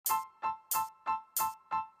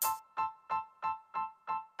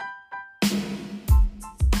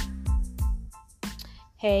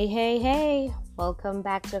Hey, hey, hey! Welcome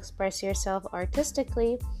back to Express Yourself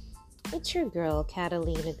Artistically. It's your girl,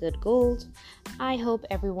 Catalina Goodgold. I hope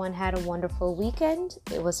everyone had a wonderful weekend.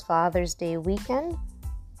 It was Father's Day weekend.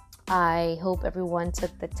 I hope everyone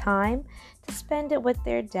took the time to spend it with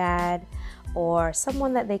their dad or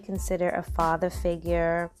someone that they consider a father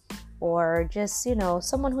figure, or just,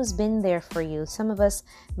 someone who's been there for you. Some of us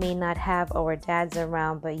may not have our dads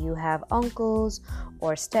around, but you have uncles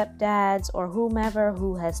or stepdads or whomever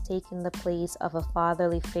who has taken the place of a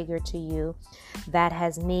fatherly figure to you that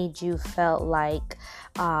has made you felt like,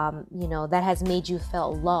 that has made you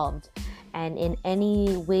felt loved. And in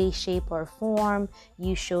any way, shape, or form,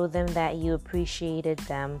 you show them that you appreciated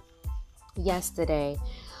them yesterday.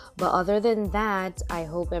 But other than that, I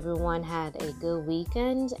hope everyone had a good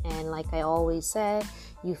weekend. And like I always say,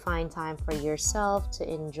 you find time for yourself to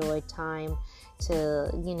enjoy time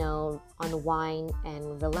to, unwind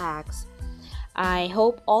and relax. I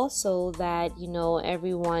hope also that,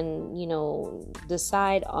 everyone,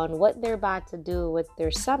 decide on what they're about to do with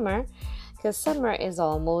their summer, because summer is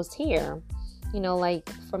almost here. Like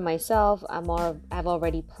for myself, I've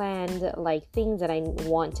already planned like things that I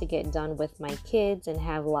want to get done with my kids and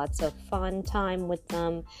have lots of fun time with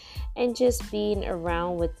them and just being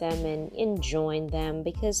around with them and enjoying them,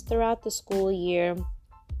 because throughout the school year,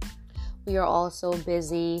 we are all so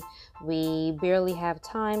busy. We barely have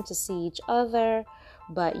time to see each other,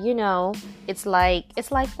 but it's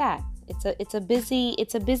like that. It's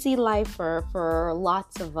a busy life for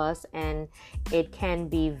lots of us, and it can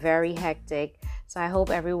be very hectic. So I hope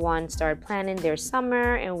everyone start planning their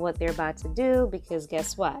summer and what they're about to do, because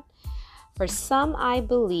guess what? For some, I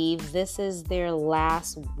believe this is their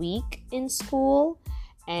last week in school,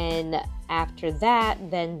 and after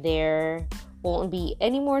that, then there won't be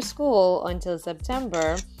any more school until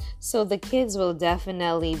September. So the kids will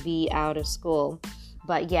definitely be out of school.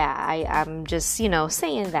 But yeah, I'm just,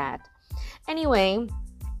 saying that. Anyway,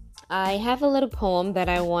 I have a little poem that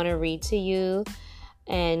I want to read to you,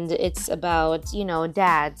 and it's about,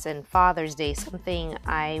 dads and Father's Day, something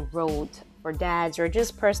I wrote for dads or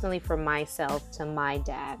just personally for myself to my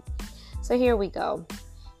dad. So here we go.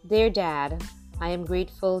 Dear Dad, I am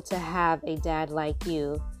grateful to have a dad like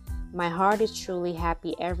you. My heart is truly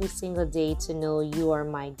happy every single day to know you are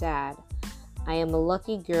my dad. I am a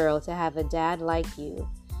lucky girl to have a dad like you.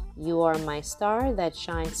 You are my star that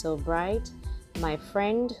shines so bright, my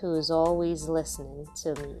friend who is always listening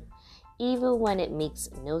to me, even when it makes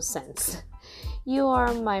no sense. You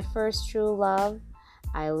are my first true love.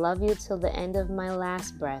 I love you till the end of my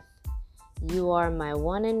last breath. You are my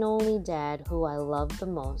one and only dad who I love the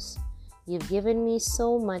most. You've given me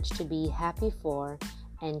so much to be happy for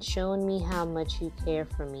and shown me how much you care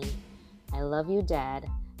for me. I love you, Dad.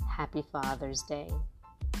 Happy Father's Day.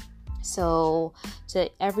 So to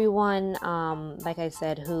everyone, like I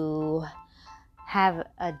said, who have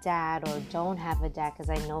a dad or don't have a dad, because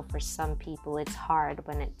I know for some people it's hard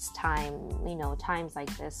when it's times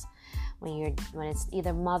like this, when it's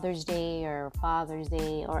either Mother's Day or Father's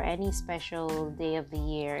Day or any special day of the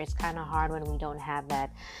year. It's kind of hard when we don't have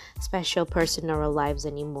that special person in our lives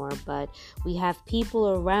anymore, but we have people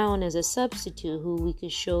around as a substitute who we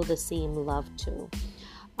could show the same love to.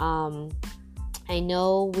 I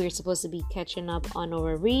know we're supposed to be catching up on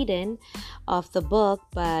our reading of the book,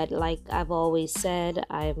 but like I've always said,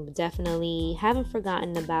 I definitely haven't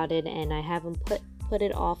forgotten about it, and I haven't put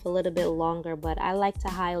it off a little bit longer, but I like to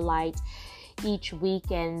highlight each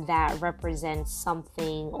weekend that represents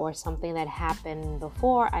something or something that happened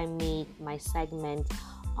before I make my segment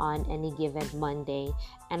on any given Monday.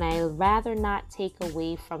 And I'd rather not take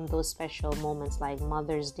away from those special moments like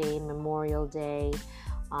Mother's Day, Memorial Day,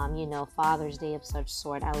 Father's Day of such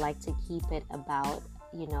sort. I like to keep it about,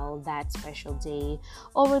 that special day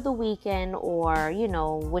over the weekend, or,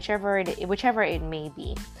 whichever it may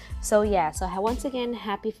be. So yeah, so once again,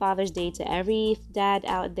 happy Father's Day to every dad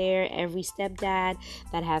out there, every stepdad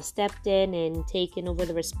that have stepped in and taken over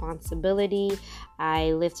the responsibility.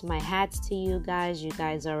 I lift my hats to you guys. You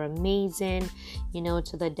guys are amazing.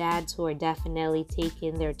 To the dads who are definitely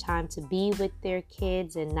taking their time to be with their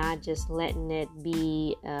kids and not just letting it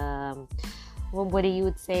be, what you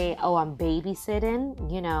would say, I'm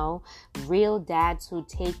babysitting. Real dads who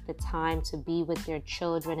take the time to be with their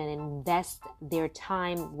children and invest their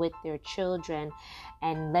time with their children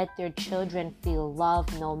and let their children feel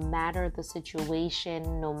loved no matter the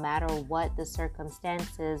situation, no matter what the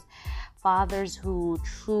circumstances. Fathers who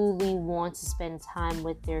truly want to spend time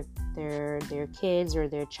with their kids or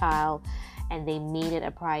their child, and they made it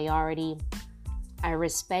a priority. I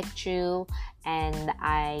respect you, and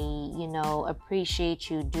I, appreciate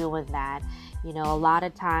you doing that. A lot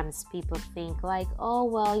of times people think like, oh,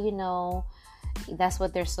 well, that's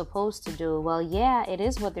what they're supposed to do. Well, yeah, it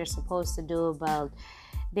is what they're supposed to do, but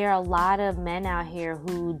there are a lot of men out here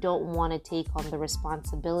who don't want to take on the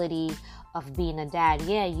responsibility of being a dad.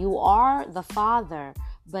 Yeah, you are the father,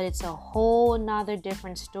 but it's a whole nother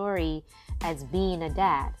different story as being a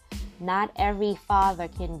dad. Not every father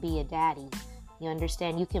can be a daddy. You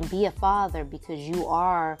understand? You can be a father because you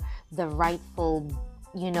are the rightful,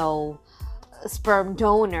 sperm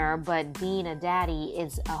donor, but being a daddy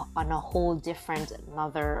is on a whole different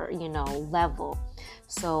another level.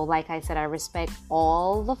 So like I said, I respect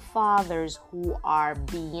all the fathers who are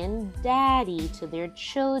being daddy to their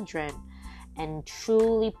children and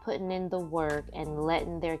truly putting in the work and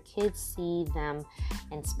letting their kids see them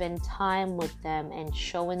and spend time with them and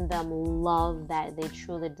showing them love that they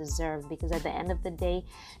truly deserve. Because at the end of the day,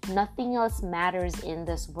 nothing else matters in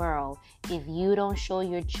this world if you don't show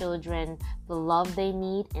your children the love they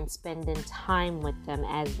need and spending time with them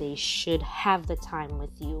as they should have the time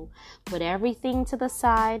with you. Put everything to the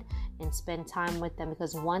side and spend time with them,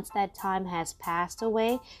 because once that time has passed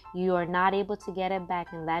away, you are not able to get it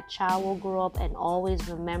back, and that child will grow up and always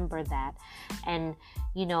remember that. And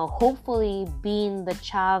hopefully being the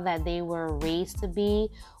child that they were raised to be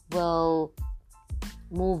will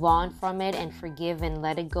move on from it and forgive and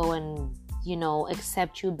let it go and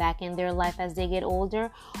accept you back in their life as they get older,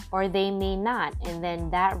 or they may not, and then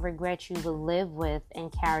that regret you will live with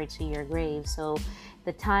and carry to your grave. So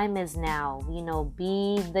the time is now.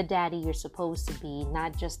 Be the daddy you're supposed to be,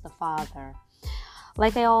 not just the father.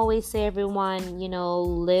 Like I always say, everyone,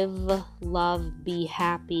 live, love, be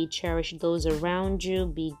happy, cherish those around you,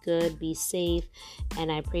 be good, be safe, and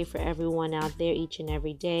I pray for everyone out there each and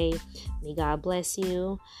every day. May God bless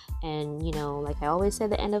you. And, like I always say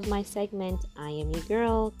at the end of my segment, I am your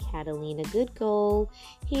girl, Catalina Goodgold,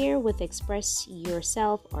 here with Express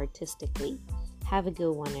Yourself Artistically. Have a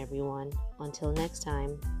good one, everyone. Until next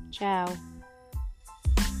time, ciao.